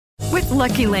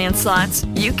Lucky Land Slots,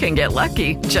 you can get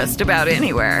lucky just about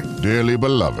anywhere. Dearly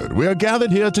beloved, we are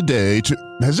gathered here today to...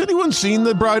 Has anyone seen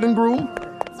the bride and groom?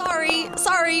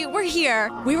 Sorry, we're here.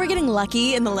 We were getting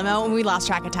lucky in the limo and we lost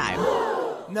track of time.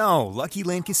 No, Lucky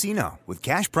Land Casino, with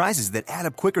cash prizes that add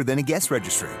up quicker than a guest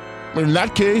registry. In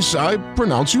that case, I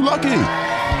pronounce you lucky.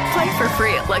 Play for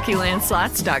free at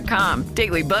LuckyLandSlots.com.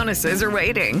 Daily bonuses are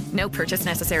waiting. No purchase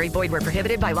necessary. Void where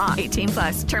prohibited by law.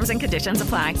 18+. Terms and conditions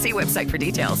apply. See website for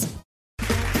details.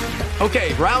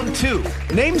 Okay, round two.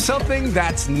 Name something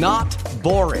that's not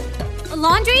boring. A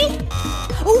laundry?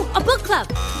 Ooh, a book club.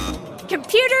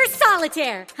 Computer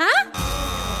solitaire, huh?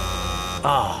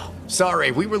 Ah, sorry.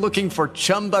 We were looking for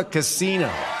Chumba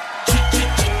Casino.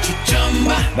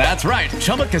 That's right.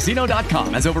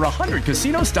 ChumbaCasino.com has over 100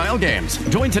 casino-style games.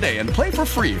 Join today and play for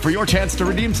free for your chance to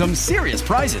redeem some serious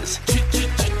prizes.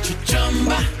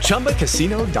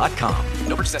 ChumbaCasino.com.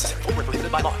 No purchase necessary. Void where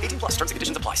prohibited by law. 18+. Terms and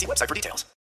conditions apply. See website for details.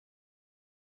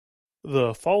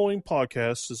 The following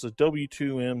podcast is a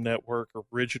W2M Network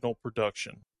original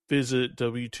production. Visit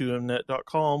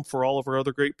W2Mnet.com for all of our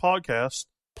other great podcasts,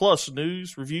 plus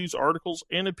news, reviews, articles,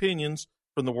 and opinions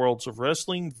from the worlds of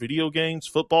wrestling, video games,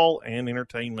 football, and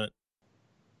entertainment.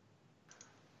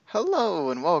 Hello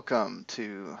and welcome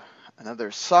to another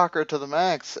Soccer to the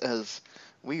Max, as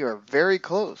we are very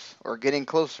close, or getting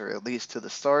closer at least, to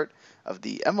the start of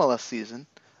the MLS season.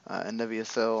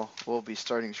 NWSL will be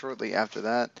starting shortly after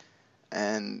that.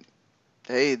 And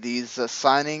hey, these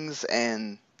signings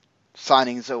and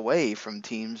signings away from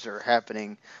teams are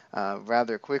happening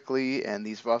rather quickly, and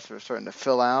these rosters are starting to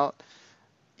fill out.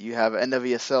 You have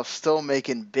NWSL still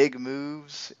making big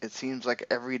moves. It seems like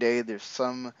every day there's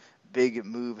some big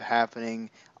move happening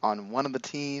on one of the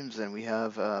teams, and we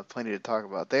have plenty to talk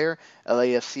about there.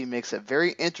 LAFC makes a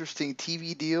very interesting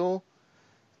TV deal,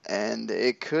 and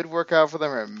it could work out for them,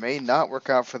 or it may not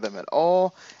work out for them at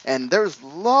all. And there's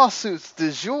lawsuits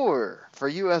du jour for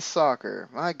U.S. soccer.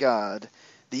 My God.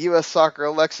 The U.S. soccer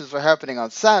elections are happening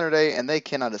on Saturday, and they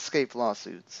cannot escape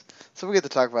lawsuits. So we get to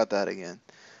talk about that again.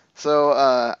 So,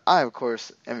 I, of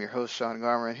course, am your host, Sean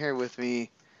Garmer, and here with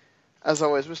me, as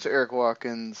always, Mr. Eric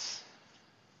Watkins.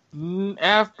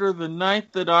 After the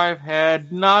night that I've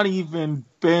had, not even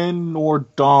Ben nor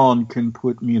Dawn can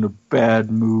put me in a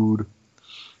bad mood.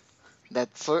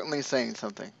 That's certainly saying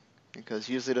something, because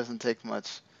usually it doesn't take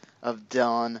much of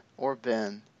Dawn or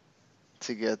Ben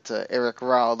to get Eric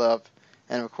riled up.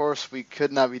 And, of course, we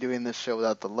could not be doing this show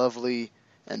without the lovely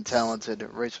and talented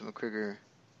Rachel McCrigger.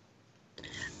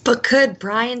 But could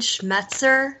Brian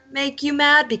Schmetzer make you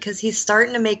mad? Because he's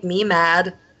starting to make me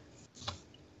mad.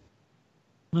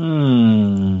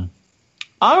 I'm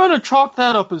going to chalk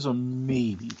that up as a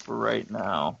maybe for right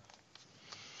now.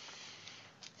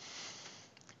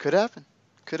 Could happen.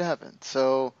 Could happen.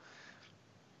 So,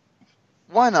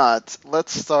 why not?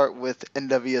 Let's start with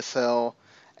NWSL.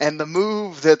 And the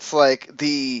move that's like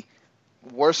the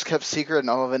worst kept secret in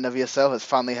all of NWSL has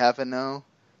finally happened now.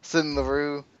 Sydney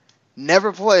Leroux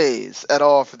never plays at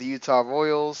all for the Utah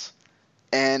Royals,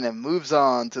 and it moves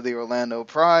on to the Orlando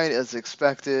Pride as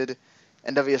expected.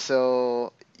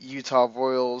 NWSL Utah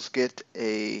Royals get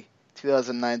a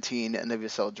 2019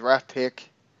 NWSL draft pick.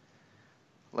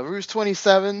 Leroux's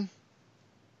 27.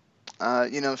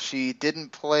 She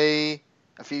didn't play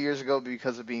a few years ago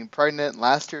because of being pregnant.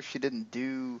 Last year she didn't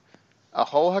do a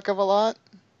whole heck of a lot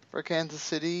for Kansas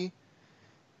City.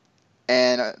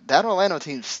 And that Orlando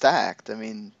team's stacked. I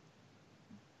mean,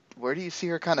 where do you see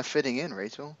her kind of fitting in,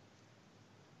 Rachel?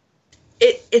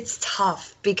 It's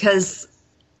tough because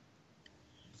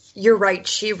you're right.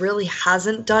 She really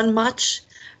hasn't done much,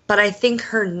 but I think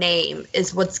her name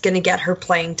is what's going to get her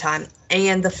playing time.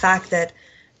 And the fact that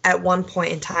at one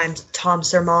point in time, Tom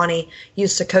Sermanni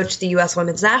used to coach the U.S.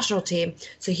 women's national team,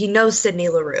 so he knows Sydney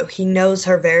Leroux. He knows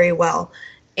her very well.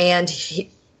 And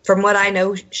from what I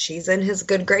know, she's in his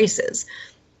good graces.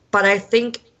 But I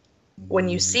think when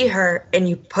you see her and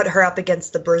you put her up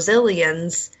against the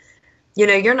Brazilians,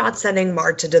 you're not sending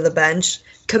Marta to the bench.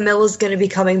 Camilla's going to be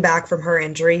coming back from her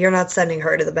injury. You're not sending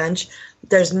her to the bench.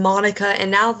 There's Monica,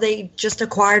 and now they just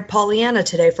acquired Pollyanna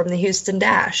today from the Houston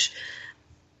Dash.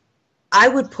 I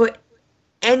would put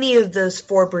any of those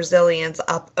four Brazilians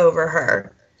up over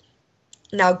her.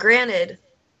 Now, granted,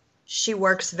 she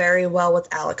works very well with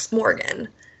Alex Morgan.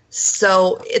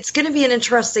 So it's going to be an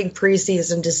interesting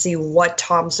preseason to see what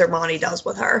Tom Sermanni does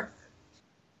with her.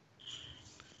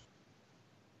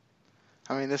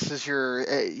 I mean, this is your,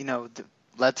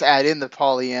 let's add in the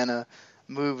Pollyanna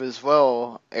move as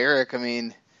well. Eric, I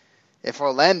mean, if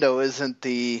Orlando isn't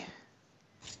the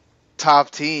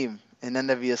top team in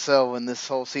NWSL when this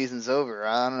whole season's over,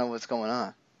 I don't know what's going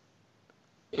on.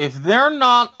 If they're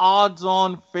not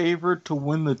odds-on favorite to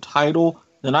win the title,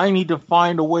 then I need to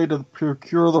find a way to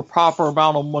procure the proper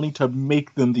amount of money to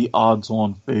make them the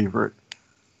odds-on favorite.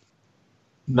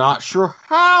 Not sure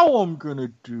how I'm going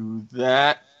to do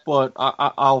that, but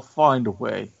I'll find a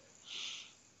way.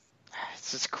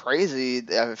 It's just crazy.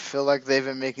 I feel like they've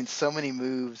been making so many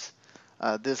moves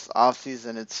this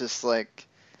offseason. It's just like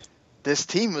this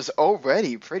team was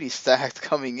already pretty stacked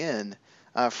coming in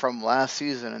from last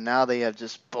season, and now they have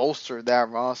just bolstered that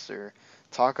roster.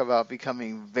 Talk about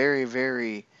becoming very,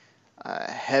 very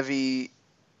heavy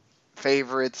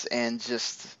favorites and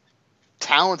just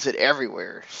talented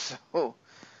everywhere. So,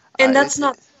 and that's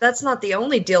not the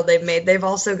only deal they've made. They've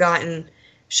also gotten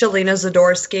Shelina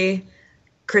Zadorsky,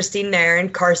 Christine Nairn,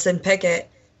 Carson Pickett,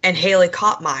 and Haley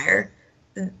Kottmeyer.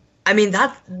 I mean,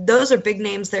 those are big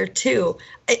names there too.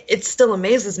 It still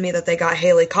amazes me that they got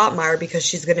Haley Kottmeyer because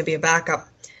she's going to be a backup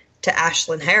to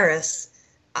Ashlyn Harris.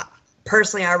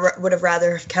 Personally, I would have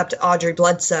rather have kept Audrey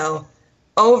Bledsoe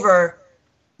over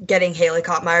getting Haley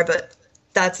Kottmeyer, but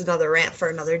that's another rant for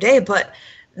another day. But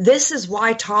this is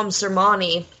why Tom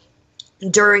Sermanni,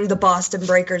 during the Boston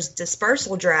Breakers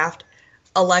dispersal draft,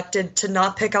 elected to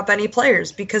not pick up any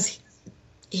players because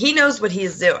he knows what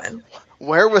he's doing.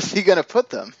 Where was he going to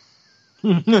put them?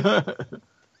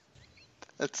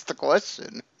 That's the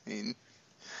question. I mean,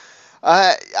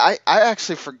 I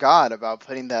actually forgot about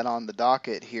putting that on the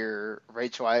docket here,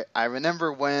 Rachel. I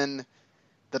remember when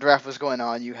the draft was going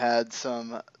on, you had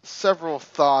several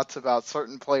thoughts about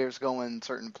certain players going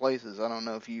certain places. I don't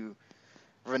know if you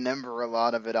remember a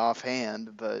lot of it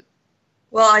offhand, but...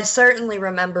 Well, I certainly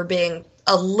remember being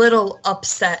a little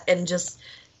upset and just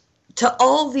to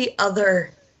all the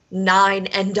other 9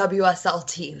 NWSL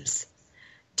teams.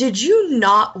 Did you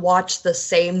not watch the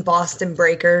same Boston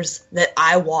Breakers that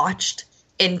I watched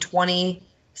in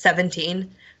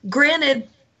 2017? Granted,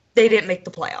 they didn't make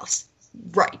the playoffs.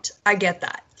 Right, I get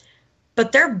that.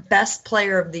 But their best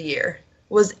player of the year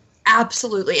was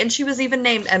absolutely, and she was even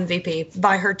named MVP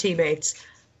by her teammates,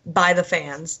 by the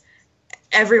fans,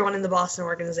 everyone in the Boston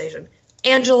organization,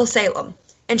 Angela Salem.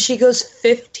 And she goes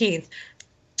 15th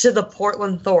to the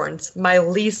Portland Thorns, my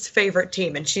least favorite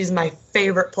team, and she's my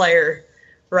favorite player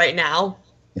right now.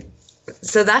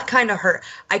 So that kind of hurt.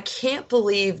 I can't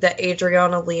believe that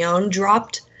Adriana Leon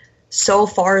dropped so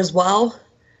far as well.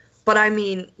 But I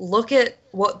mean, look at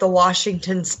what the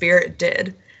Washington Spirit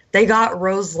did. They got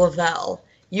Rose Lavelle.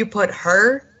 You put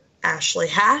her, Ashley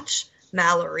Hatch,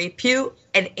 Mallory Pugh,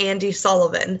 and Andy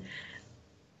Sullivan.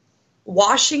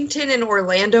 Washington and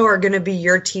Orlando are going to be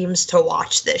your teams to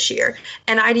watch this year.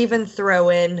 And I'd even throw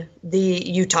in the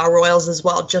Utah Royals as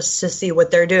well, just to see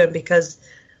what they're doing, because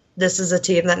this is a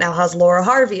team that now has Laura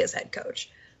Harvey as head coach.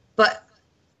 But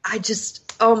I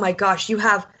just, oh my gosh,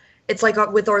 it's like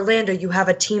with Orlando, you have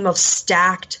a team of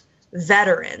stacked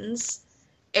veterans.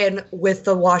 And with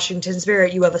the Washington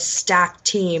Spirit, you have a stacked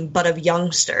team, but of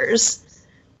youngsters.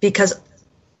 Because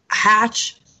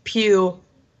Hatch, Pugh,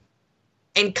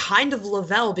 and kind of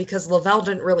Lavelle, because Lavelle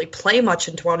didn't really play much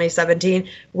in 2017.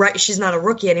 Right, she's not a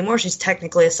rookie anymore. She's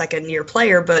technically a second-year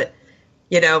player, but,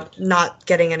 not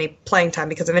getting any playing time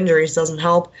because of injuries doesn't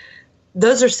help.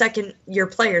 Those are second-year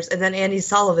players, and then Andy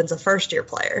Sullivan's a first-year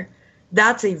player.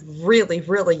 That's a really,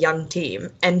 really young team.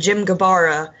 And Jim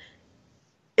Gabarra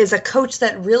is a coach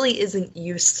that really isn't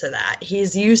used to that.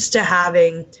 He's used to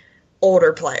having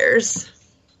older players.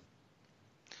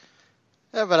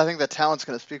 Yeah, but I think the talent's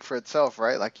going to speak for itself,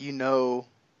 right? Like,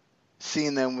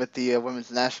 seeing them with the women's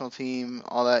national team,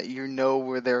 all that,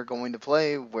 where they're going to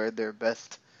play, where their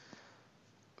best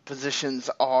positions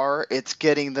are. It's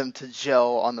getting them to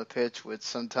gel on the pitch, which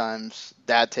sometimes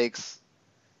that takes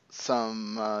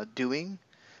some doing.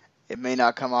 It may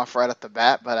not come off right at the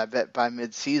bat, but I bet by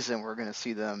mid-season we're going to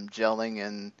see them gelling,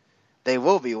 and they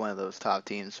will be one of those top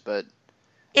teams. But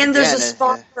and there's a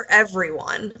spot for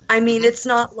everyone. I mean, it's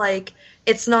not like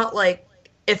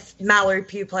if Mallory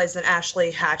Pugh plays and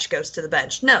Ashley Hatch goes to the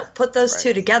bench. No, put those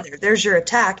two together. There's your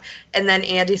attack, and then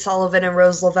Andy Sullivan and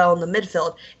Rose Lavelle in the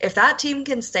midfield. If that team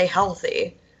can stay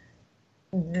healthy,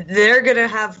 they're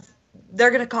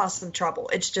gonna cause some trouble.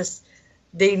 It's just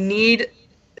they need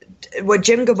what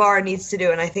Jim Gabarra needs to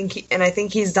do, and I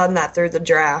think he's done that through the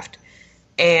draft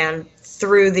and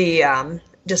through the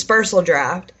dispersal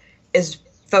draft, is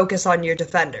focus on your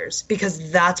defenders,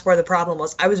 because that's where the problem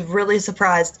was. I was really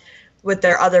surprised with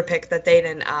their other pick that they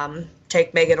didn't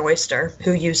take Megan Oyster,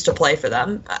 who used to play for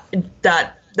them.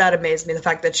 That amazed me, the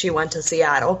fact that she went to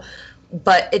Seattle.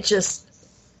 But it just,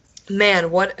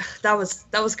 man, that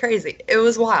was crazy. It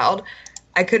was wild.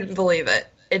 I couldn't believe it.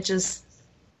 It just,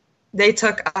 they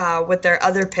took with their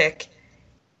other pick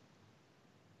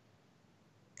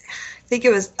think it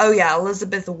was,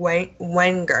 Elizabeth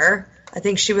Wenger. I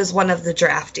think she was one of the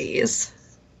draftees.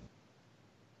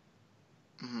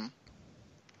 Mm-hmm.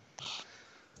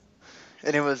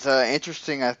 And it was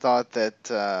interesting, I thought, that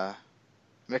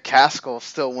McCaskill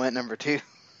still went number 2.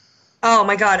 Oh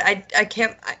my God, I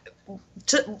can't.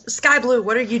 Sky Blue,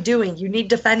 what are you doing? You need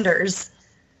defenders.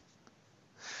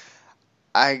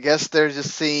 I guess they're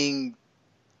just seeing,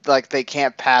 like, they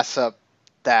can't pass up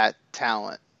that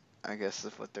talent, I guess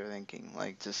is what they're thinking.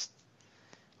 Like, just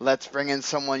let's bring in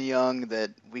someone young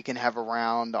that we can have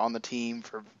around on the team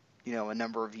for, a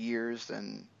number of years,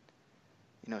 and,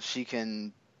 she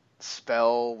can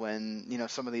spell when,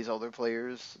 some of these older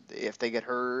players, if they get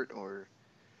hurt or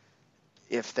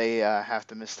if they have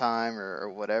to miss time or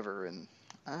whatever. And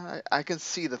I can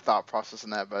see the thought process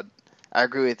in that, but I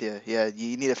agree with you. Yeah,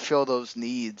 you need to fill those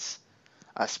needs,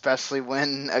 especially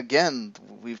when, again,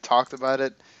 we've talked about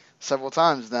it several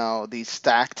times now, these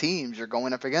stacked teams, you're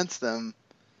going up against them.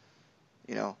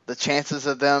 The chances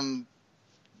of them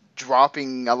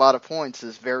dropping a lot of points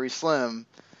is very slim,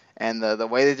 and the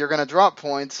way that you're going to drop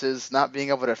points is not being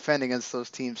able to defend against those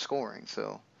teams scoring.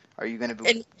 So are you going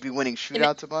to be winning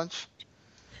shootouts a bunch?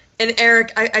 And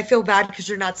Eric, I feel bad because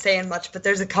you're not saying much, but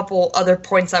there's a couple other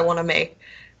points I want to make.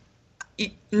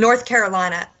 North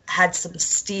Carolina had some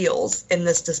steals in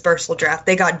this dispersal draft.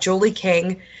 They got Julie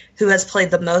King, who has played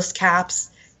the most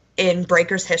caps in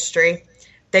Breakers history.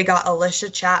 They got Alicia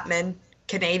Chapman,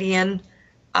 Canadian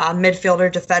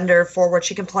midfielder, defender, forward.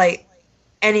 She can play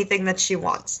anything that she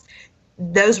wants.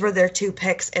 Those were their 2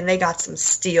 picks, and they got some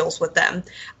steals with them.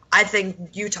 I think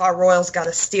Utah Royals got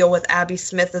a steal with Abby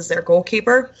Smith as their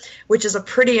goalkeeper, which is a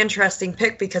pretty interesting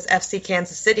pick because FC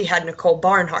Kansas City had Nicole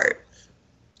Barnhart.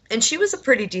 And she was a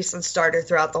pretty decent starter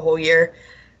throughout the whole year,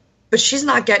 but she's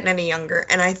not getting any younger.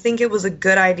 And I think it was a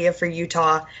good idea for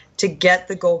Utah to get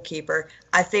the goalkeeper.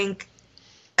 I think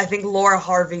Laura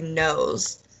Harvey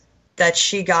knows that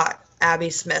she got Abby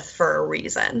Smith for a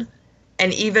reason.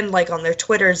 And even like on their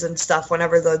Twitters and stuff,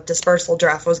 whenever the dispersal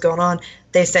draft was going on,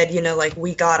 they said,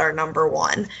 we got our number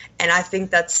 1. And I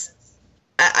think that's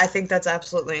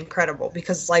absolutely incredible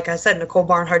because, like I said, Nicole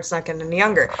Barnhart's not getting any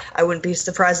younger. I wouldn't be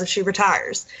surprised if she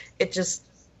retires. It's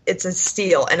a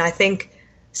steal. And I think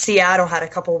Seattle had a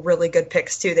couple really good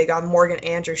picks too. They got Morgan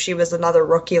Andrews. She was another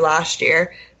rookie last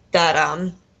year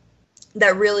that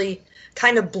really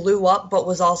kind of blew up but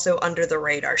was also under the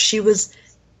radar. She was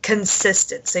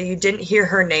consistent, so you didn't hear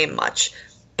her name much,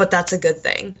 but that's a good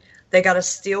thing. They got a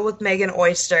steal with Megan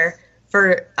Oyster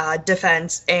for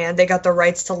defense, and they got the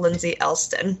rights to Lindsay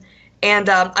Elston. And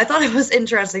I thought it was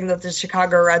interesting that the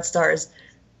Chicago Red Stars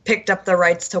picked up the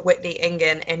rights to Whitney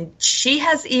Ingen, and she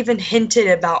has even hinted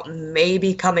about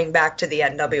maybe coming back to the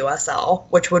NWSL,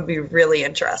 which would be really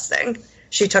interesting.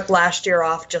 She took last year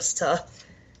off just to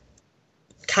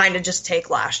kind of just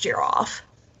take last year off.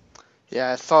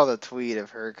 Yeah, I saw the tweet of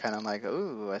her kind of like,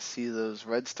 "Ooh, I see those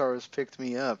Red Stars picked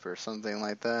me up," or something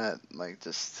like that. Like,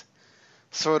 just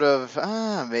sort of,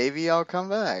 maybe I'll come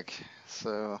back.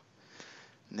 So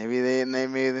maybe they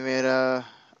made a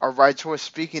right choice.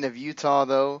 Speaking of Utah,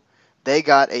 though, they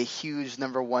got a huge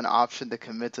number 1 option to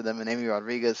commit to them, and Amy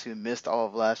Rodriguez, who missed all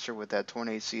of last year with that torn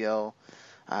ACL.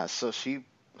 So she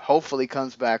hopefully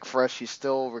comes back fresh. She's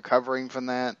still recovering from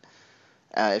that.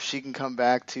 If she can come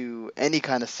back to any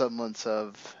kind of semblance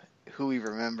of who we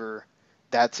remember,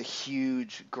 that's a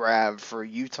huge grab for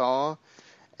Utah.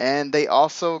 And they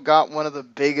also got one of the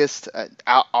biggest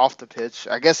off the pitch.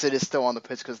 I guess it is still on the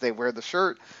pitch because they wear the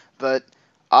shirt, but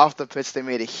off the pitch they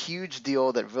made a huge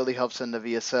deal that really helps in the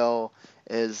VSL.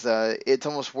 It's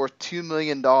almost worth $2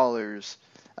 million,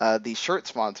 the shirt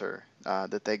sponsor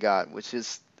that they got, which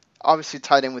is obviously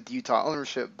tied in with Utah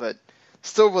ownership, but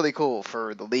still really cool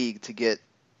for the league to get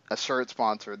a shirt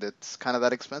sponsor that's kind of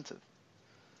that expensive.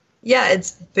 Yeah,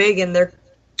 it's big, and their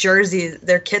jerseys,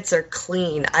 their kits are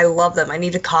clean. I love them. I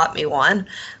need to cop me one.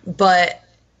 But,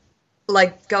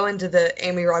 like, going to the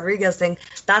Amy Rodriguez thing,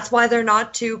 that's why they're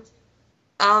not too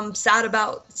sad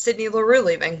about Sydney Leroux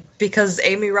leaving, because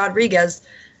Amy Rodriguez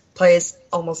plays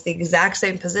almost the exact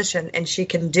same position, and she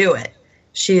can do it.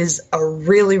 She's a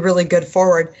really, really good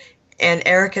forward. And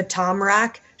Erica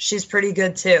Tomrak, she's pretty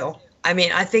good too. I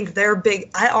mean, I think they're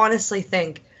big. I honestly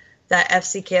think that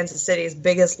FC Kansas City's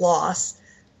biggest loss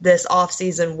this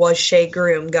offseason was Shea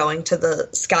Groom going to the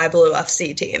Sky Blue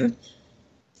FC team.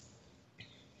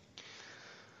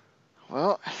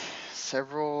 Well,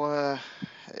 several.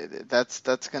 That's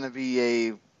going to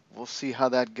be we'll see how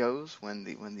that goes when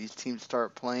these teams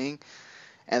start playing,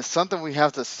 and something we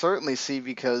have to certainly see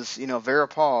because Vera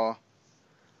Pauw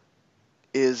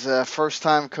is a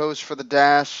first-time coach for the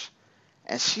Dash,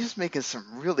 and she's making some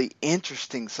really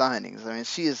interesting signings. I mean,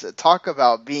 she is talk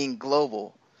about being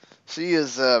global. She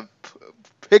is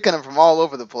picking them from all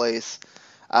over the place.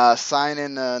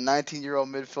 Signing 19-year-old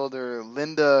midfielder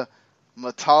Linda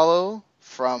Matalo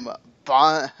from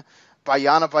Bayana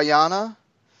Bayana,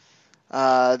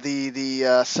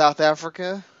 the South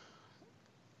Africa.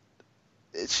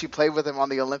 She played with him on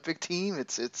the Olympic team.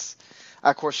 It's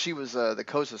of course she was the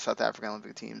coach of the South African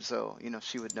Olympic team, so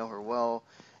she would know her well.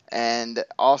 And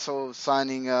also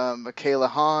signing Michaela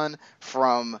Hahn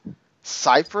from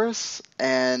Cyprus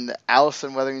and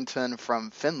Alison Wetherington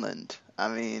from Finland. I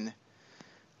mean,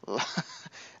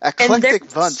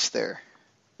 eclectic bunch there.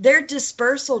 Their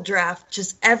dispersal draft,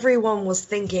 just everyone was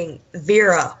thinking,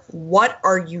 Vera, what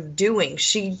are you doing?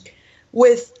 She,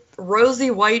 with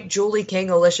Rosie White, Julie King,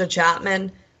 Alicia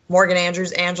Chapman, Morgan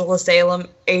Andrews, Angela Salem,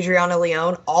 Adriana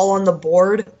Leone, all on the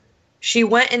board, she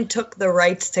went and took the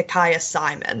rights to Kaya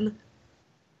Simon.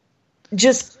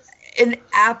 Just an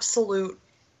absolute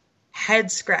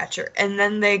head-scratcher. And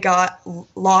then they got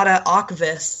Lotta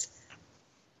Akvist.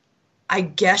 I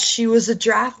guess she was a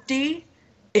draftee.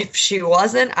 If she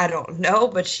wasn't, I don't know,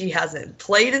 but she hasn't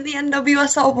played in the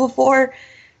NWSL before.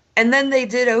 And then they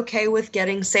did okay with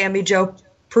getting Sammy Jo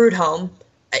Prudhomme.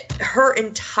 Her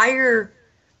entire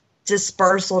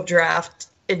dispersal draft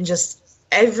and just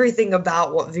everything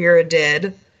about what Vera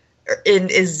did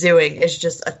is doing is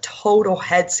just a total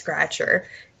head scratcher.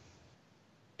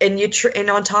 And and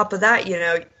on top of that,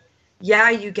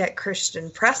 you get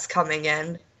Christian Press coming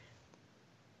in,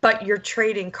 but you're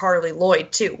trading Carly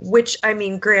Lloyd too, which, I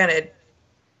mean, granted,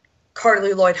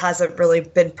 Carly Lloyd hasn't really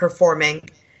been performing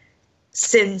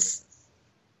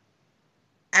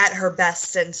at her best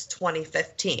since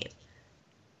 2015.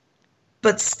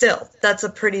 But still, that's a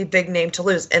pretty big name to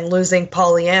lose. And losing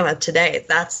Pollyanna today,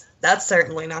 that's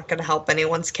certainly not going to help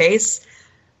anyone's case.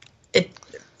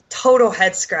 Total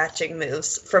head-scratching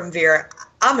moves from Vera.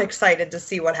 I'm excited to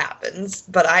see what happens,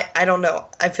 but I don't know.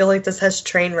 I feel like this has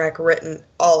train wreck written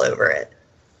all over it.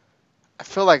 I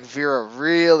feel like Vera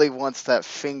really wants that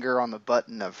finger on the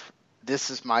button of, this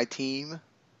is my team.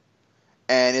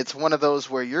 And it's one of those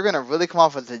where you're going to really come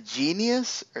off as a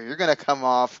genius, or you're going to come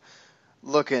off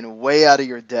looking way out of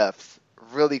your depth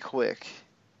really quick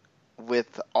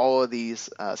with all of these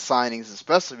signings,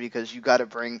 especially because you got to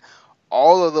bring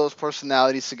all of those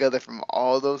personalities together from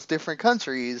all those different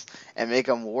countries and make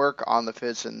them work on the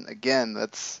pitch. And again,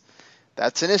 that's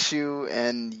an issue.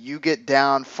 And you get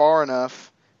down far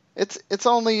enough. It's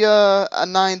only a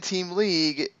 9-team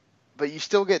league, but you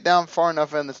still get down far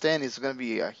enough in the standings. It's going to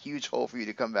be a huge hole for you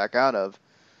to come back out of.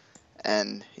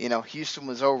 And, Houston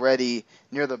was already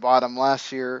near the bottom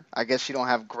last year. I guess you don't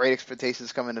have great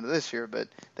expectations coming into this year, but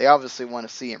they obviously want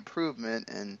to see improvement.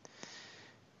 And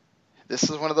this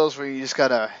is one of those where you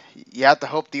have to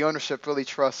hope the ownership really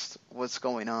trusts what's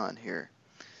going on here.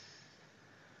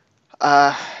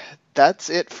 That's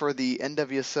it for the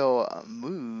NWSL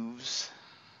moves.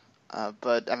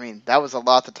 But, I mean, that was a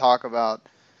lot to talk about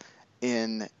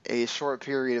in a short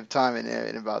period of time,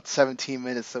 in about 17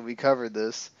 minutes that we covered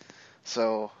this.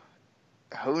 So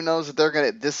who knows if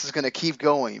this is gonna keep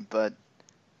going, but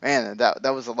man,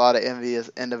 that was a lot of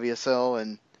NWSL,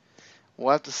 and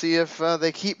we'll have to see if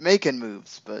they keep making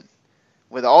moves. But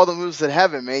with all the moves that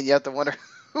have been made, you have to wonder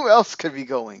who else could be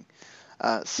going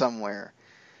somewhere.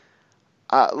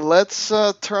 Let's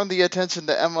turn the attention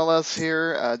to MLS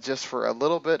here just for a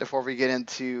little bit before we get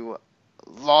into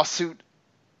lawsuit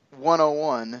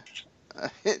 101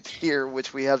 here,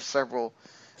 which we have several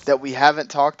that we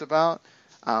haven't talked about,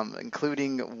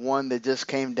 including one that just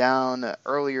came down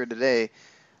earlier today.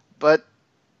 But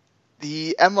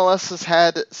the MLS has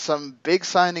had some big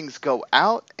signings go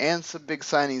out and some big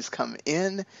signings come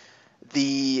in.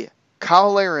 The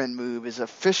Kyle Larin move is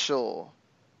official.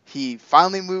 He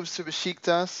finally moves to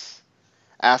Besiktas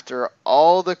after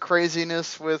all the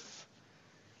craziness with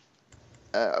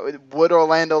would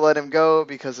Orlando let him go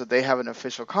because they have an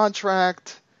official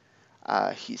contract.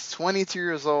 He's 22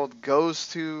 years old, goes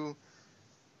to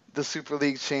the Super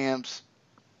League champs,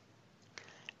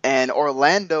 and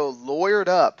Orlando lawyered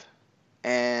up,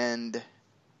 and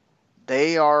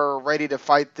they are ready to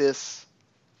fight this,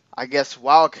 I guess,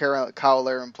 while Kyle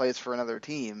Larin plays for another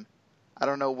team. I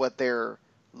don't know what they're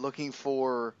looking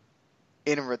for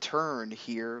in return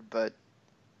here, but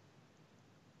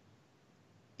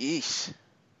eesh.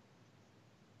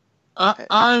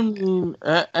 I mean,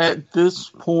 at this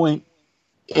point,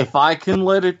 if I can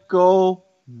let it go,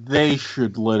 they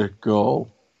should let it go.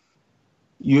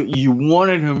 You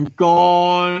wanted him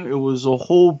gone. It was a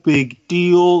whole big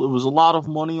deal. It was a lot of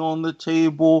money on the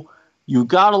table. You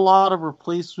got a lot of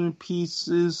replacement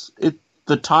pieces.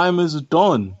 the time is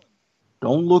done.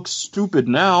 Don't look stupid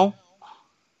now.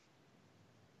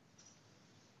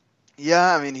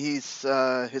 Yeah, I mean, his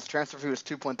transfer fee was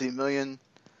 $2.3 million.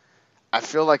 I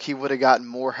feel like he would have gotten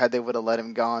more had they would have let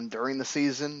him gone during the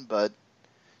season, but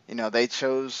they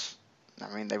chose.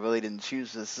 I mean, they really didn't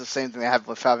choose this. It's the same thing they have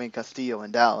with Fabian Castillo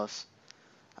in Dallas,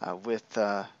 with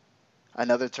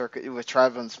another Turk with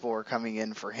Trabzonspor coming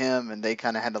in for him, and they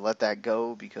kind of had to let that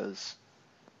go because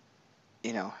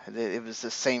it was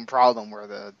the same problem where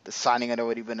the signing had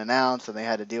already been announced, and they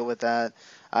had to deal with that.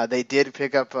 They did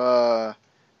pick up Oriol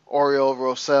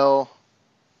Rosell,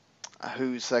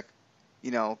 who's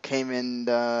came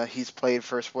in. He's played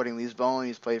for Sporting Lisbon.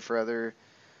 He's played for other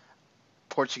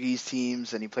Portuguese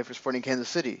teams, and he played for Sporting Kansas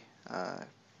City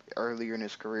earlier in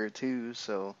his career too.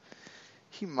 So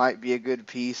he might be a good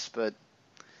piece, but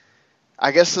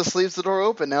I guess this leaves the door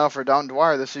open now for Dom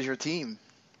Dwyer. This is your team.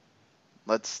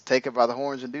 Let's take it by the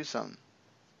horns and do something.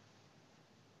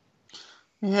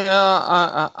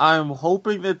 Yeah, I'm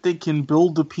hoping that they can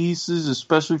build the pieces,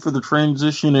 especially for the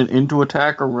transition and into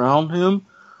attack around him.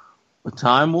 But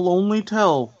time will only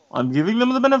tell. I'm giving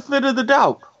them the benefit of the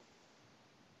doubt.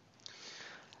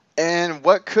 And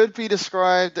what could be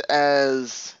described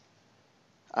as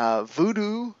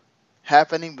voodoo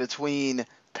happening between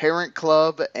parent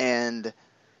club and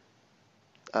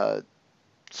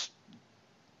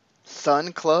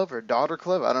son club or daughter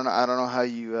club. I don't know how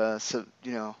you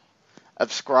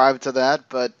ascribe to that,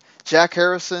 but Jack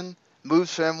Harrison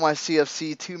moves from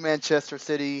NYCFC to Manchester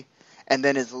City and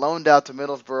then is loaned out to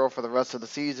Middlesbrough for the rest of the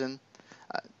season.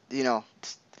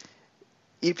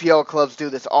 EPL clubs do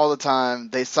this all the time.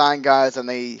 They sign guys and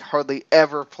they hardly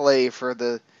ever play for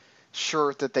the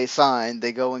shirt that they signed.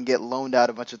 They go and get loaned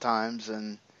out a bunch of times,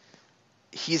 and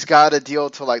he's got a deal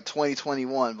till like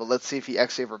 2021, but let's see if he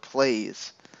actually ever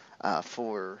plays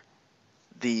for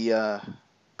the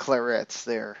Clarets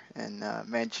there in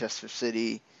Manchester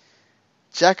City.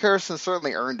 Jack Harrison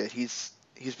certainly earned it. He's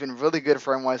been really good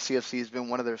for NYCFC. He's been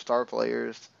one of their star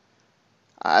players.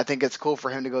 I think it's cool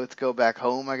for him to go back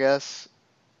home, I guess.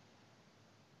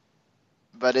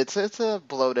 But it's a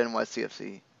blow to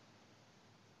NYCFC.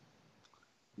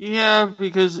 Yeah,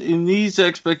 because in these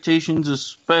expectations,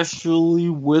 especially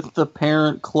with the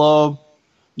parent club,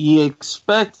 you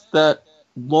expect that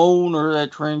loan or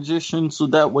that transition so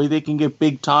that way they can get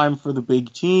big time for the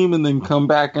big team and then come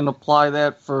back and apply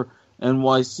that for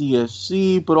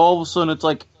NYCFC. But all of a sudden it's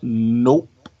like, nope.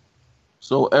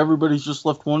 So everybody's just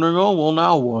left wondering, oh, well,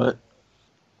 now what?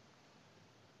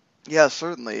 Yeah,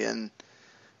 certainly. And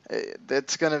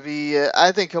that's going to be,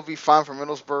 I think he'll be fine for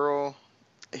Middlesbrough.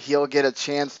 He'll get a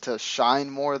chance to shine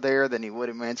more there than he would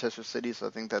in Manchester City, so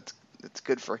I think that's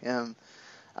good for him.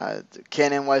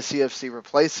 Can NYCFC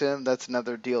replace him? That's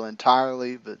another deal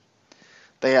entirely, but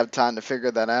they have time to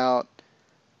figure that out.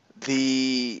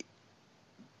 An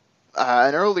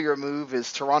earlier move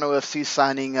is Toronto FC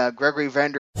signing Gregory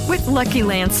Vander. With Lucky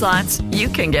Land Slots, you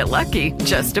can get lucky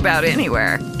just about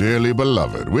anywhere. Dearly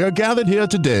beloved, we are gathered here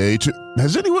today to...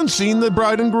 Has anyone seen the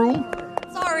bride and groom?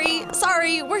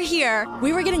 Sorry, we're here.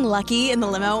 We were getting lucky in the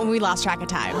limo and we lost track of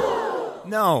time.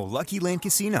 No, Lucky Land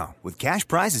Casino, with cash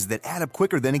prizes that add up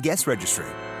quicker than a guest registry.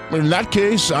 In that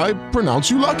case, I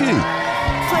pronounce you lucky.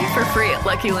 Play for free at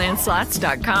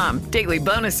LuckyLandSlots.com. Daily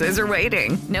bonuses are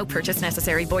waiting. No purchase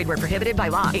necessary. Void where prohibited by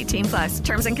law. 18+.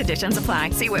 Terms and conditions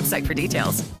apply. See website for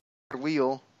details.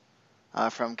 Wheel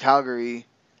from Calgary,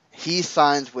 he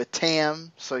signs with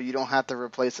TAM, so you don't have to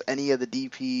replace any of the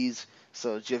DPs.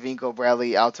 So Javinko,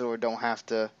 Bradley, Altor don't have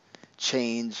to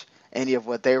change any of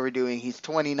what they were doing. He's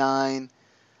 29.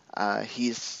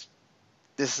 This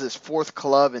is his fourth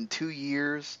club in 2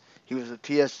 years. He was with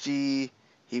PSG,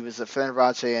 he was at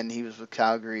Fenerbahce, and he was with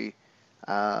Calgary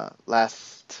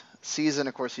last season.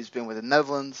 Of course, he's been with the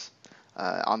Netherlands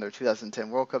on their 2010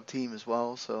 World Cup team as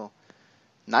well. So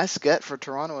nice get for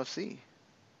Toronto FC.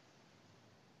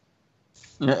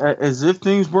 As if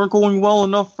things weren't going well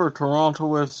enough for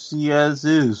Toronto FC as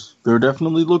is. They're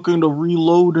definitely looking to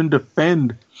reload and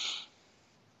defend.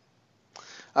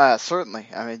 Certainly.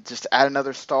 I mean, just add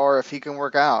another star if he can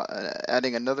work out.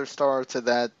 Adding another star to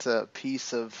that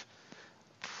piece of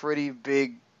pretty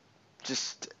big,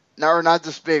 not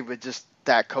just big, but just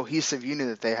that cohesive unit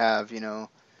that they have,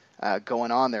 going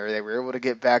on there. They were able to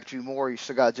get back Drew Moore. You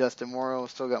still got Justin Morrow,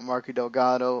 still got Marky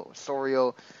Delgado,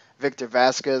 Osorio. Victor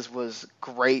Vasquez was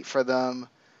great for them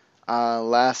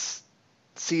last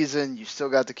season. You still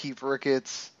got to keep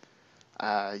Ricketts.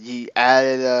 You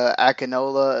added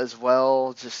Akinola as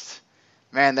well.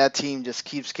 That team just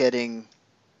keeps getting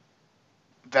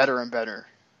better and better.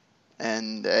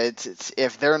 And it's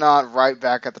if they're not right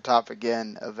back at the top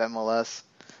again of MLS,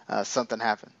 something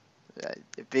happened. A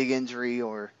big injury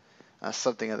or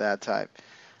something of that type.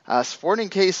 Sporting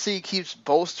KC keeps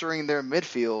bolstering their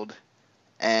midfield.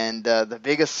 And the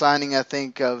biggest signing, I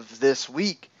think, of this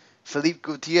week, Felipe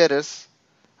Gutierrez,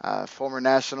 former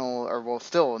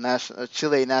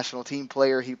Chile national team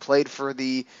player. He played for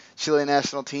the Chile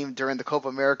national team during the Copa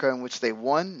America, in which they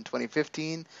won in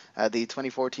 2015, the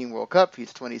 2014 World Cup.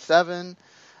 He's 27.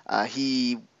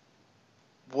 He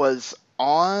was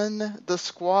on the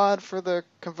squad for the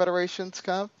Confederations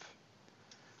Cup.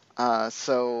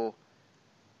 So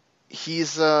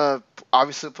he's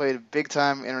obviously played a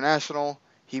big-time international.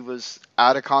 He was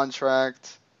out of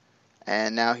contract,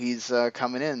 and now he's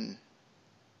coming in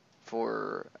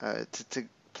for to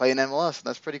play in MLS, and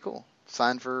that's pretty cool.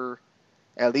 Signed for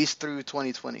at least through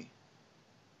 2020.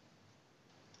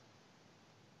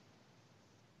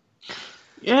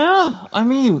 Yeah, I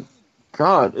mean,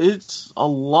 God, it's a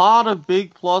lot of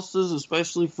big pluses,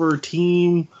 especially for a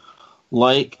team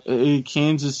like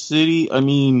Kansas City. I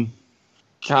mean,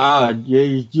 God,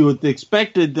 yeah, you had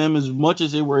expected them, as much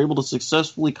as they were able to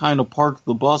successfully kind of park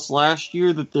the bus last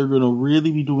year, that they're going to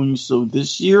really be doing so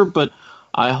this year. But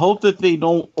I hope that they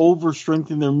don't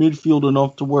over-strengthen their midfield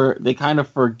enough to where they kind of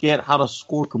forget how to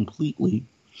score completely.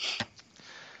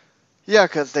 Yeah,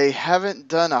 because they haven't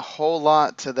done a whole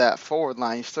lot to that forward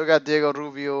line. You still got Diego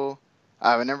Rubio.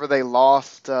 I remember they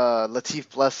lost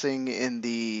Latif Blessing in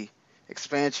the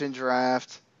expansion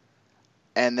draft.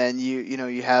 And then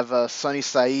you have Sonny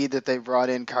Said that they brought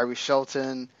in, Kyrie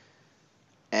Shelton,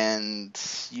 and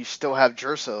you still have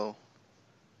Jerso.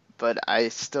 But I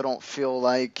still don't feel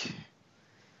like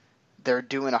they're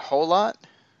doing a whole lot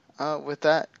with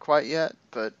that quite yet.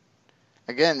 But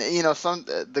again,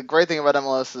 the great thing about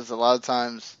MLS is a lot of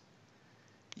times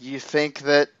you think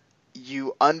that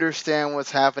you understand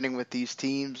what's happening with these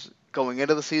teams going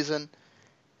into the season,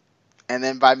 and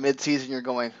then by mid-season you're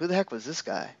going, who the heck was this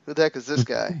guy? Who the heck is this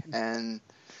guy? And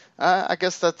I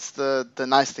guess that's the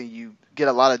nice thing. You get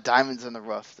a lot of diamonds in the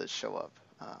rough that show up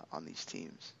on these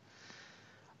teams.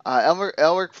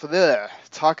 Elric Flair,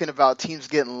 talking about teams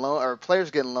getting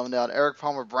players getting loaned out. Eric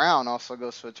Palmer Brown also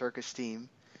goes to a Turkish team.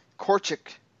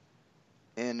 Korchik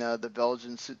in the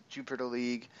Belgian Jupiter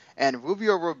League. And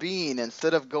Rubio Robin,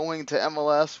 instead of going to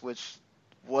MLS, which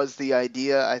was the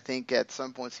idea, I think at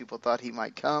some points people thought he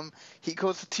might come, he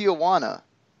goes to Tijuana.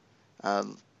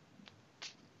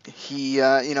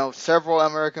 Several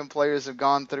American players have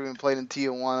gone through and played in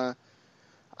Tijuana,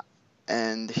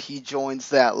 and he joins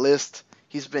that list.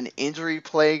 He's been injury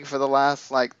plagued for the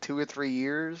last 2 or 3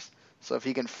 years, so if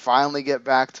he can finally get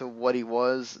back to what he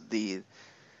was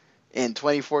in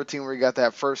 2014 where he got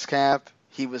that first cap,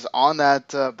 he was on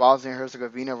that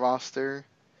Bosnia-Herzegovina roster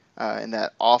in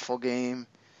that awful game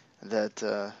that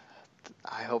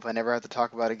I hope I never have to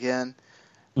talk about again.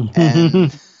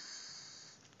 And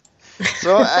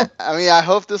so, I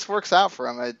hope this works out for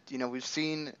him. We've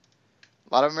seen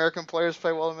a lot of American players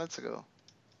play well in Mexico.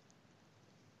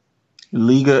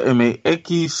 Liga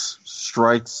MX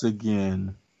strikes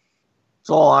again. That's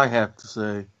all I have to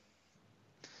say.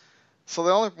 So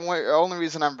the only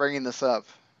reason I'm bringing this up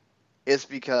is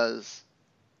because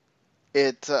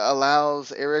it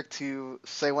allows Eric to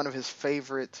say one of his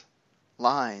favorite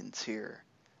lines here.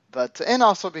 And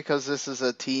also because this is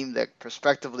a team that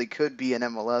prospectively could be in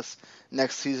MLS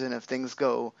next season if things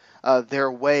go their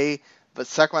way. But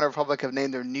Sacramento Republic have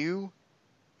named their new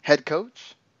head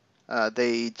coach.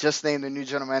 They just named their new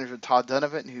general manager, Todd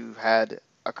Donovan, who had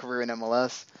a career in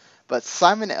MLS. But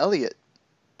Simon Elliott,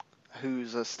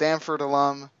 who's a Stanford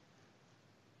alum,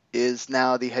 is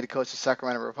now the head coach of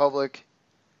Sacramento Republic.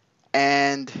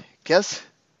 And guess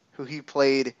who he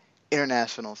played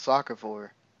international soccer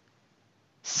for?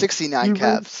 69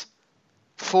 caps.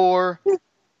 For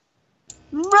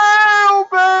Melbourne!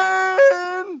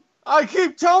 I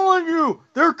keep telling you,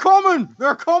 they're coming.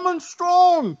 They're coming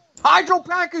strong. Hydro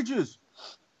packages.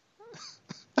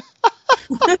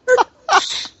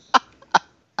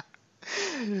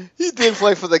 He did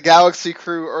play for the Galaxy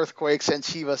Crew, Earthquakes, and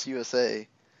Chivas USA,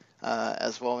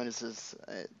 as well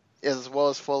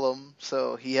as Fulham.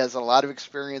 So he has a lot of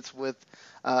experience with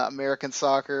American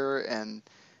soccer and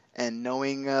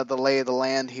knowing the lay of the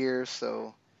land here.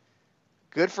 So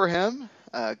good for him.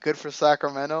 Good for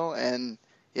Sacramento, and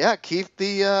yeah, keep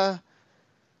the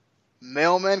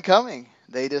mailmen coming.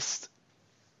 They just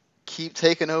keep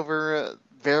taking over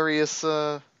various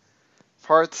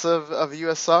parts of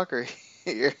U.S. soccer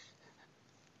here.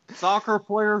 Soccer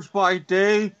players by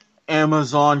day,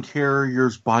 Amazon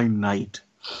carriers by night.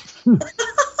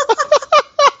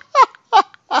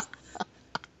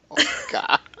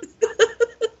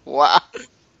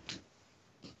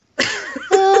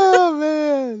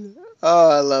 Oh,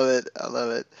 I love it. I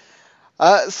love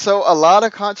it. So a lot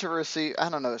of controversy. I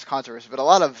don't know if it's controversy, but a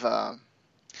lot of,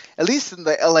 at least in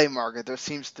the LA market, there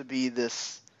seems to be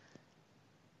this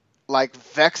like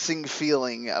vexing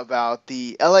feeling about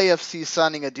the LAFC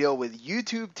signing a deal with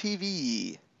YouTube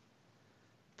TV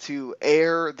to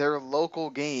air their local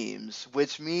games,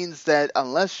 which means that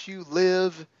unless you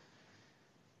live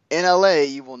in LA,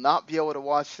 you will not be able to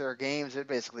watch their games. It'd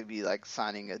basically be like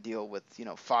signing a deal with,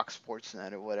 Fox Sports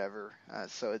Net or whatever.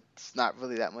 So it's not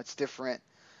really that much different.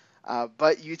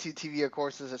 But YouTube TV, of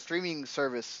course, is a streaming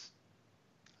service,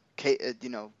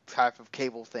 type of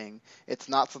cable thing. It's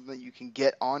not something that you can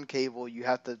get on cable. You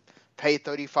have to pay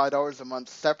 $35 a month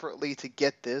separately to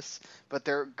get this. But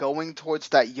they're going towards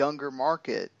that younger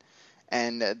market,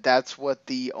 and that's what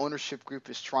the ownership group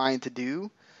is trying to do.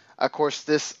 Of course,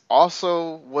 this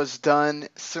also was done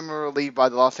similarly by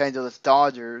the Los Angeles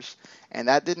Dodgers, and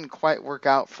that didn't quite work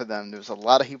out for them. There's a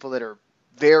lot of people that are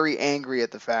very angry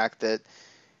at the fact that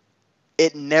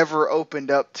it never opened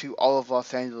up to all of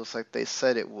Los Angeles like they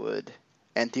said it would,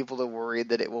 and people are worried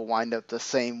that it will wind up the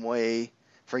same way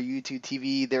for YouTube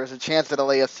TV. There's a chance that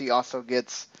LAFC also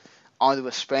gets onto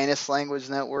a Spanish language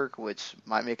network, which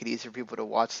might make it easier for people to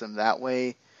watch them that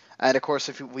way. And of course,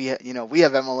 if we have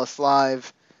MLS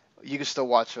Live, you can still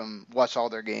watch all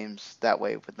their games that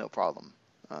way with no problem.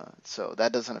 So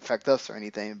that doesn't affect us or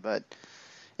anything. But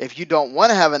if you don't want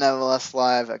to have an MLS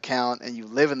Live account and you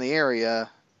live in the area,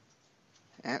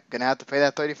 you're going to have to pay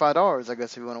that $35, I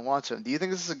guess, if you want to watch them. Do you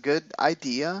think this is a good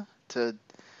idea to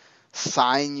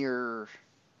sign your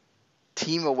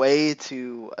team away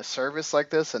to a service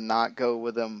like this and not go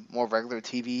with a more regular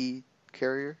TV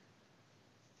carrier?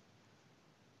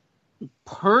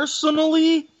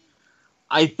 Personally,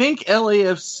 I think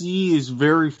LAFC is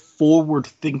very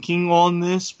forward-thinking on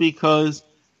this because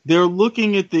they're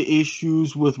looking at the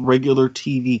issues with regular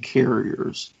TV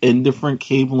carriers and different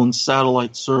cable and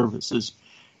satellite services.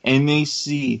 And they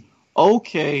see,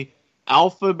 okay,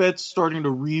 Alphabet's starting to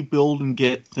rebuild and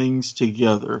get things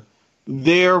together.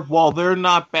 While they're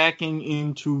not backing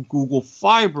into Google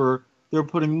Fiber, they're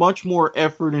putting much more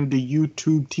effort into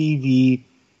YouTube TV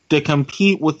to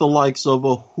compete with the likes of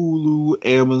a Hulu,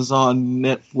 Amazon,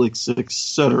 Netflix,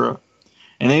 etc.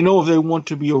 And they know if they want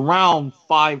to be around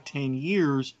 5-10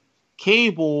 years,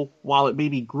 cable, while it may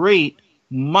be great,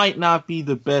 might not be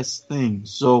the best thing.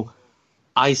 So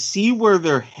I see where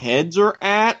their heads are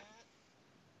at.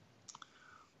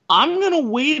 I'm going to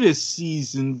wait a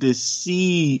season to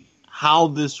see how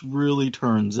this really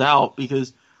turns out,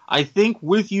 because I think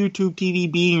with YouTube TV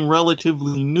being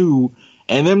relatively new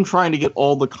and them trying to get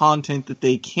all the content that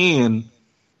they can,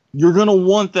 you're going to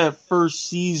want that first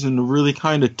season to really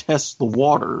kind of test the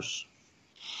waters.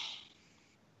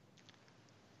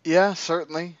 Yeah,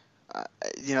 certainly.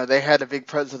 They had a big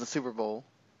presence at the Super Bowl,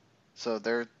 so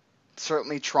they're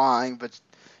certainly trying, but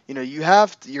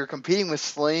you're competing with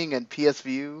Sling and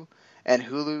PSVU and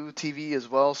Hulu TV as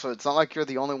well, so it's not like you're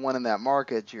the only one in that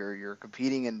market. You're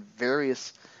competing in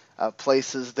various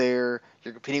places there.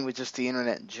 You're competing with just the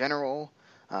internet in general.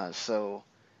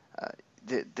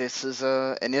 This is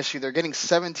an issue. They're getting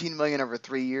 $17 million over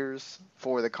 3 years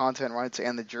for the content rights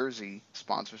and the jersey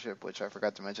sponsorship, which I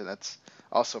forgot to mention. That's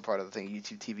also part of the thing.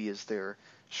 YouTube TV is their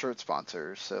shirt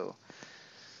sponsor. So,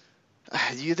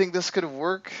 do you think this could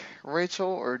work,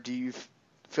 Rachel, or do you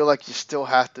feel like you still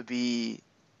have to be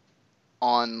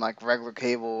on like regular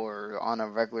cable or on a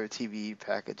regular TV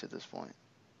package at this point?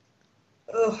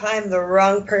 Oh, I'm the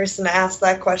wrong person to ask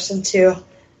that question to.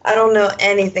 I don't know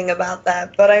anything about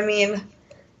that, but I mean,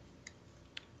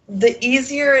 the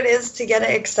easier it is to get it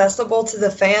accessible to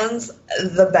the fans,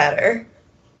 the better.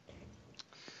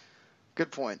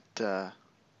 Good point there.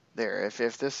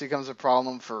 If this becomes a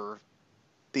problem for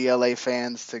the LA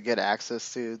fans to get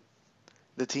access to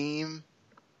the team,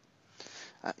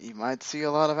 you might see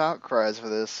a lot of outcries for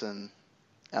this, and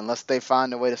unless they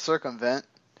find a way to circumvent,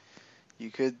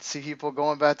 you could see people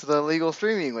going back to the illegal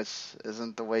streaming, which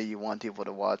isn't the way you want people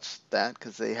to watch that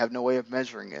because they have no way of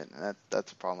measuring it. And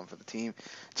that's a problem for the team.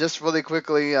 Just really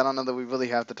quickly, I don't know that we really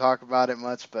have to talk about it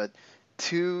much, but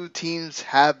 2 teams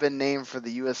have been named for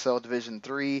the USL Division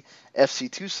III,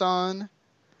 FC Tucson,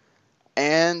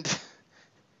 and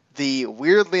the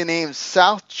weirdly named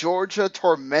South Georgia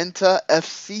Tormenta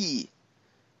FC.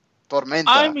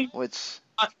 Which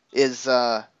is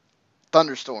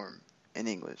thunderstorm in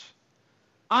English.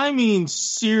 I mean,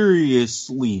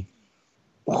 seriously,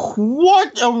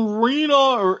 what arena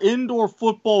or indoor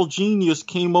football genius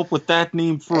came up with that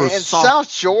name for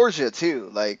South Georgia, too.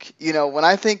 Like, when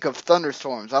I think of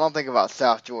thunderstorms, I don't think about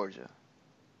South Georgia.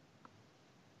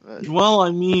 Well,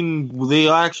 I mean, they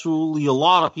actually, a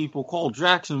lot of people call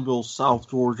Jacksonville South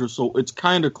Georgia, so it's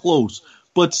kind of close.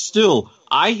 But still,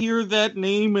 I hear that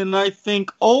name and I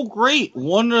think, oh, great,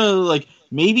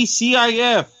 maybe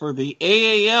CIF or the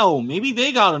AAL, maybe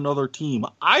they got another team.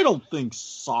 I don't think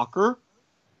soccer.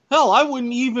 Hell, I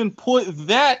wouldn't even put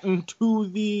that into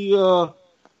the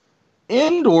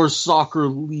indoor soccer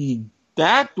league.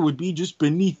 That would be just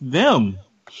beneath them.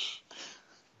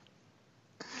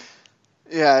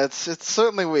 Yeah, it's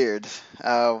certainly weird.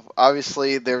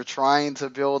 Obviously, they're trying to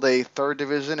build a third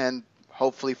division and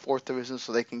hopefully fourth division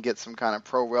so they can get some kind of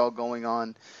pro rel going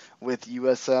on with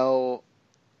USL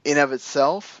in of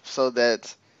itself, so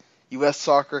that U.S.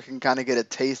 soccer can kind of get a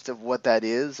taste of what that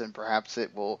is, and perhaps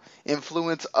it will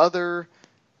influence other,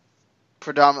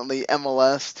 predominantly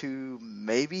MLS, to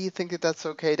maybe think that that's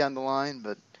okay down the line,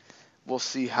 but we'll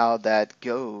see how that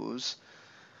goes.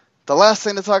 The last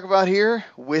thing to talk about here,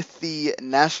 with the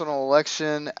national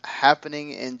election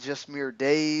happening in just mere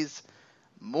days,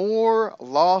 more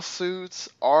lawsuits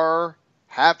are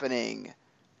happening.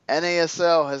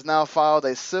 NASL has now filed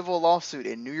a civil lawsuit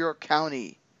in New York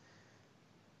County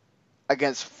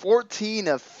against 14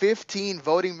 of 15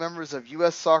 voting members of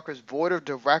U.S. Soccer's Board of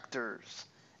Directors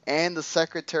and the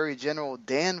Secretary General,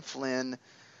 Dan Flynn.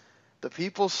 The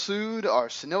people sued are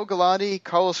Sunil Gulati,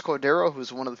 Carlos Cordero,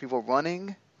 who's one of the people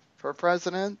running for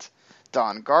president,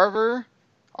 Don Garver,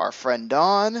 our friend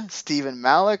Don, Stephen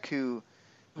Malik, who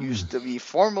used to be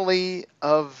formerly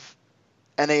of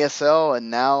NASL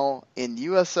and now in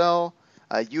USL,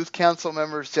 youth council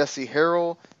members Jesse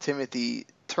Harrell, Timothy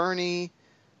Turney,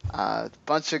 a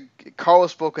bunch of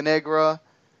Carlos Bocanegra,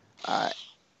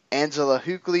 Angela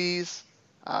Hucles,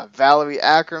 Valerie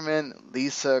Ackerman,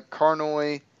 Lisa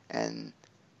Carnoy, and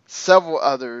several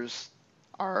others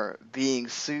are being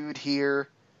sued here.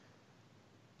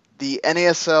 The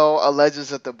NASL alleges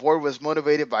that the board was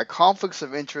motivated by conflicts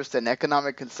of interest and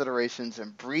economic considerations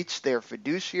and breached their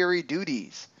fiduciary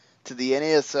duties to the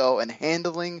NASL in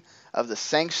handling of the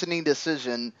sanctioning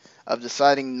decision of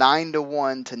deciding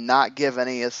 9-1 to not give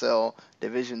NASL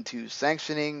Division II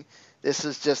sanctioning. This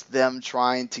is just them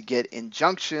trying to get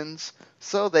injunctions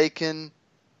so they can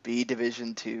be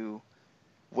Division II,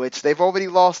 which they've already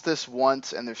lost this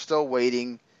once and they're still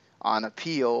waiting on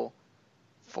appeal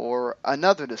for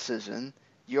another decision.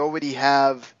 You already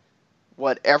have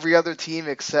every other team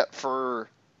except for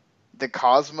the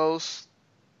Cosmos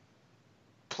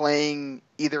playing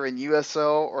either in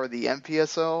USL or the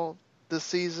MPSL this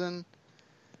season.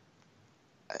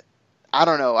 I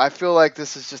don't know. I feel like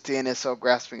this is just the NSL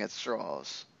grasping at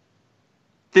straws.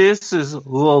 This is a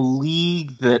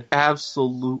league that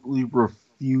absolutely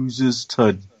refuses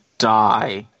to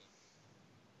die.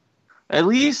 At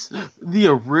least the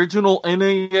original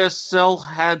NASL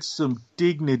had some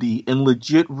dignity and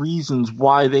legit reasons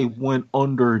why they went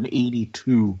under in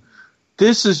 82.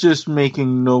 This is just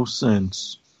making no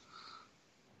sense.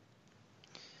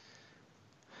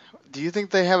 Do you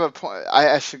think they have a point?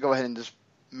 I should go ahead and just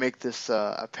make this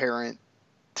apparent,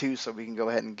 too, so we can go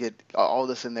ahead and get all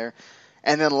this in there.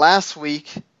 And then last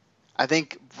week, I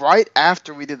think right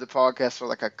after we did the podcast, or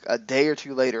like a day or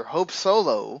two later, Hope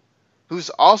Solo, who's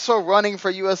also running for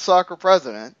U.S. Soccer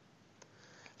president,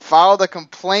 filed a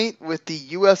complaint with the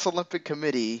U.S. Olympic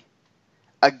Committee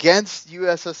against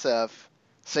USSF,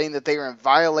 saying that they are in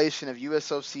violation of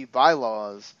USOC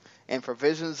bylaws and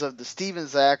provisions of the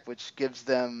Stevens Act, which gives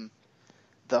them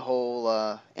the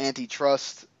whole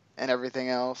antitrust and everything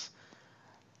else.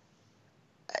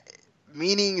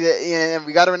 Meaning that, and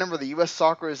we got to remember, the U.S.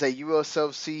 Soccer is a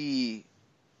USOC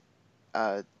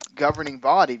governing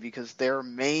body, because their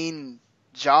main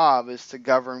job is to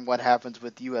govern what happens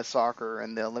with U.S. Soccer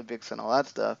and the Olympics and all that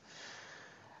stuff.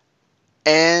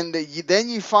 And then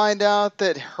you find out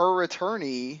that her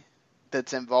attorney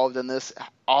that's involved in this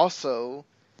also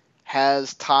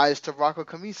has ties to Rocco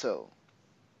Commisso.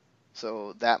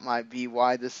 So that might be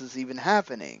why this is even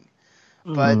happening.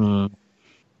 But,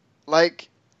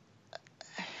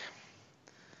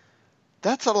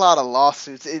 that's a lot of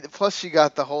lawsuits. Plus, you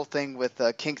got the whole thing with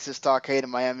Kingston Stockade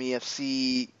and Miami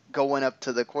FC going up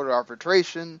to the court of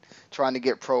arbitration, trying to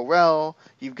get pro rel.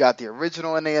 You've got the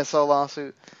original NASL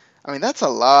lawsuit. I mean, that's a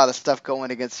lot of stuff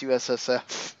going against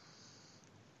USSF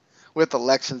with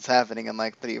elections happening in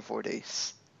like 3 or 4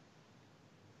 days.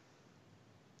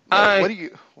 What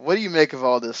do you make of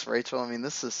all this, Rachel? I mean,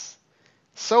 this is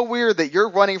so weird that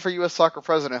you're running for U.S. Soccer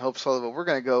president, Hope Solo, but we're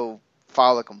going to go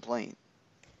file a complaint.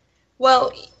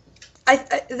 Well,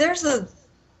 there's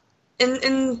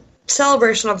in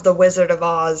celebration of the Wizard of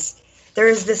Oz, there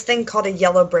is this thing called a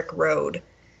yellow brick road,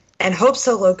 And Hope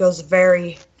Solo goes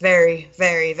very, very,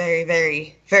 very, very,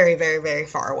 very, very, very, very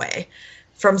far away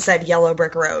from said yellow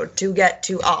brick road to get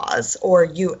to Oz or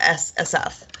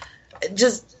USSF.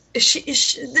 Just,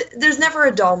 there's never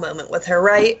a dull moment with her,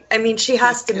 right? I mean, she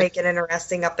has to make it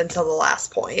interesting up until the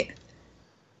last point.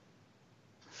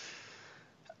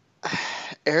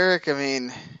 Eric, I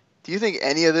mean, do you think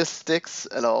any of this sticks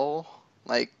at all?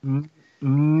 Like,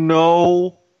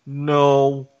 no,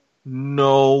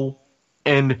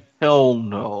 and hell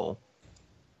no.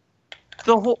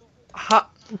 The whole,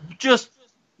 just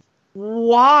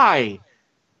why?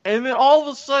 And then all of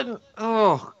a sudden,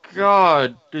 oh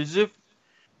God, as if,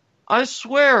 I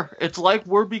swear, it's like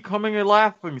we're becoming a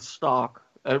laughing stock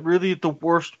at really the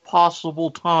worst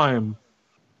possible time.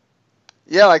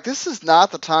 Yeah, like, this is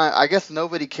not the time. I guess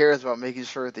nobody cares about making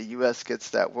sure that the U.S. gets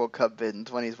that World Cup bid in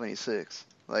 2026.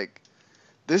 Like,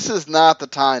 this is not the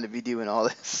time to be doing all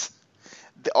this.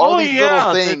 All these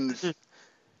little things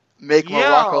make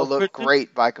Morocco look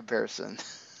great by comparison.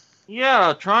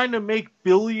 Yeah, trying to make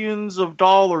billions of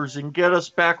dollars and get us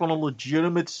back on a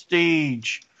legitimate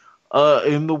stage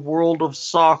in the world of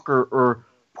soccer, or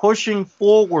pushing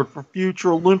forward for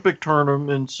future Olympic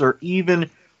tournaments, or even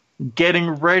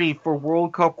getting ready for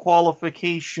World Cup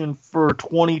qualification for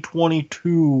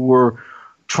 2022, or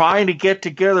trying to get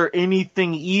together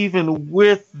anything even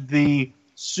with the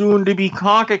soon-to-be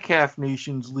CONCACAF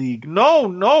Nations League. No,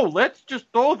 let's just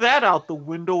throw that out the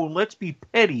window and let's be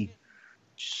petty.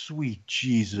 Sweet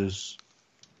Jesus.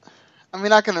 I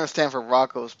mean, I can understand for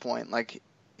Rocco's point. Like,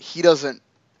 he doesn't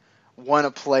want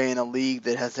to play in a league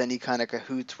that has any kind of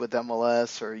cahoots with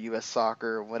MLS or U.S.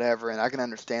 soccer or whatever, and I can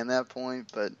understand that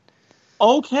point, but...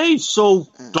 Okay, so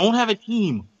don't have a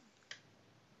team.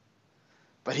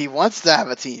 But he wants to have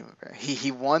a team.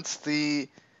 He wants the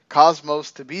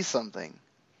Cosmos to be something.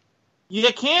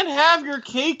 You can't have your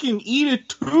cake and eat it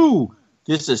too.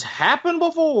 This has happened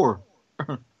before.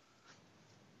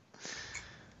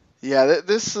 Yeah,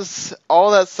 this is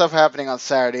all that stuff happening on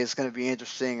Saturday is going to be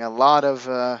interesting. A lot of,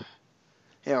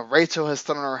 Rachel has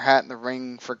thrown her hat in the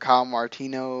ring for Kyle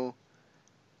Martino.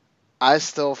 I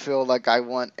still feel like I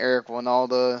want Eric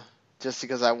Wynalda just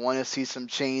because I want to see some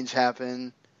change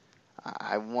happen.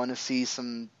 I want to see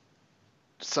some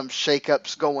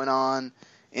shakeups going on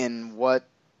in what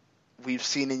we've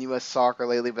seen in U.S. soccer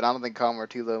lately, but I don't think Kyle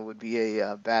Martino would be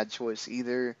a bad choice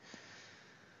either.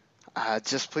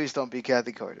 Just please don't be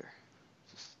Kathy Carter.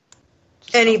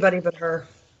 Just anybody but her.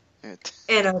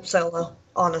 And Hope Solo,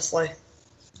 honestly.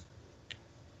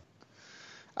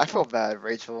 I feel bad,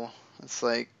 Rachel. It's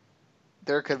like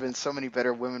there could have been so many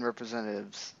better women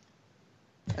representatives.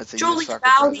 As a Julie soccer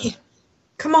Bowdy. president.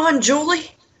 Come on, Julie.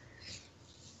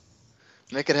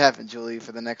 Make it happen, Julie,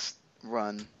 for the next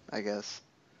run, I guess.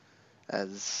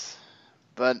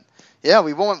 But yeah,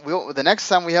 we won't. The next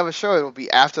time we have a show, it will be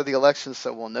after the election,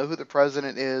 so we'll know who the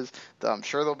president is. I'm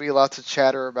sure there'll be lots of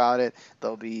chatter about it.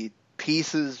 There'll be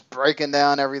pieces breaking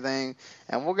down everything,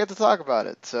 and we'll get to talk about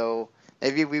it. So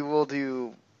maybe we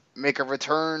will make a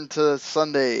return to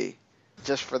Sunday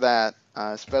just for that,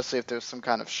 especially if there's some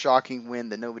kind of shocking win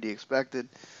that nobody expected.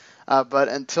 But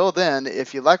until then,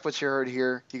 if you like what you heard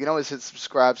here, you can always hit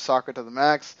subscribe, Soccer to the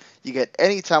Max. You get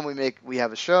anytime we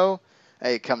have a show.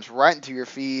 It comes right into your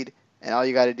feed, and all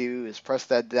you got to do is press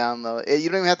that download. You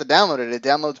don't even have to download it. It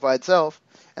downloads by itself,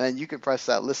 and then you can press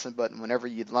that listen button whenever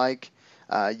you'd like.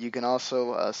 You can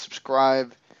also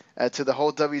subscribe to the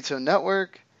whole W2M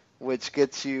network, which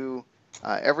gets you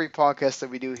every podcast that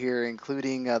we do here,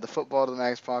 including the Football to the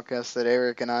Max podcast that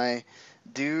Eric and I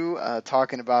do,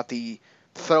 talking about the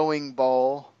throwing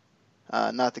ball,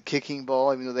 not the kicking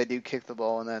ball, even though they do kick the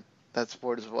ball in that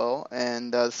sport as well.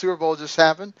 And the Super Bowl just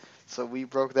happened. So we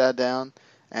broke that down,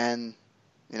 and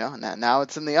now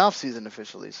it's in the off season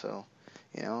officially. So,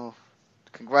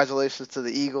 congratulations to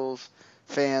the Eagles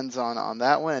fans on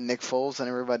that one, and Nick Foles and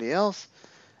everybody else.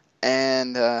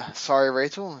 And sorry,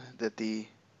 Rachel, that the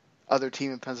other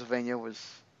team in Pennsylvania was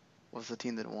the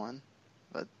team that won.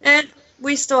 But and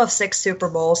we still have 6 Super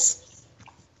Bowls.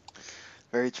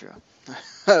 Very true.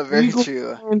 Very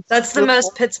true. That's the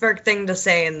most Pittsburgh thing to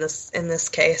say in this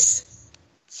case.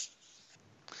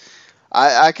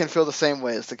 I can feel the same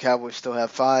way as the Cowboys still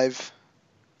have 5.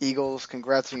 Eagles,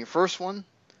 congrats on your first one.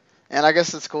 And I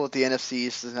guess it's cool that the NFC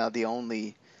East is now the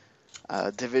only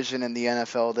division in the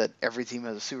NFL that every team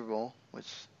has a Super Bowl, which...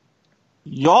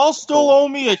 Y'all still owe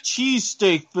me a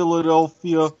cheesesteak,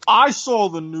 Philadelphia. I saw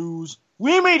the news.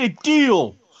 We made a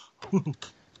deal.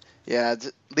 Yeah,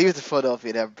 leave it to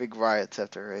Philadelphia to have big riots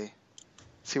after a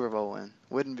Super Bowl win.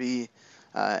 Wouldn't be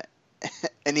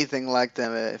anything like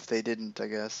them if they didn't, I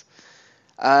guess.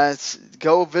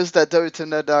 Go visit that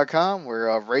W2Mnet.com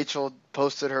where Rachel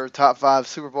posted her top 5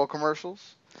 Super Bowl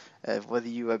commercials. Whether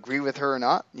you agree with her or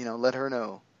not, let her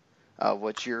know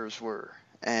what yours were.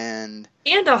 And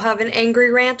I'll have an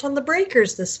angry rant on the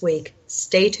Breakers this week.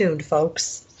 Stay tuned,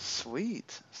 folks.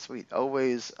 Sweet.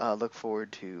 Always look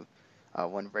forward to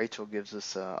when Rachel gives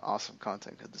us awesome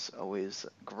content, because it's always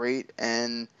great.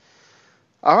 And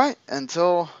all right,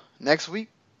 until next week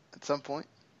at some point,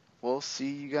 we'll see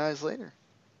you guys later.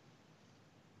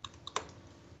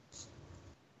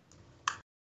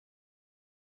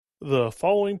 The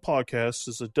following podcast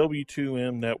is a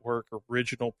W2M Network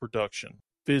original production.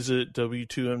 Visit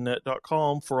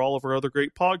W2Mnet.com for all of our other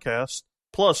great podcasts,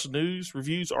 plus news,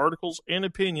 reviews, articles, and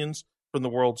opinions from the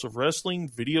worlds of wrestling,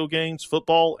 video games,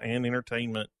 football, and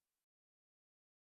entertainment.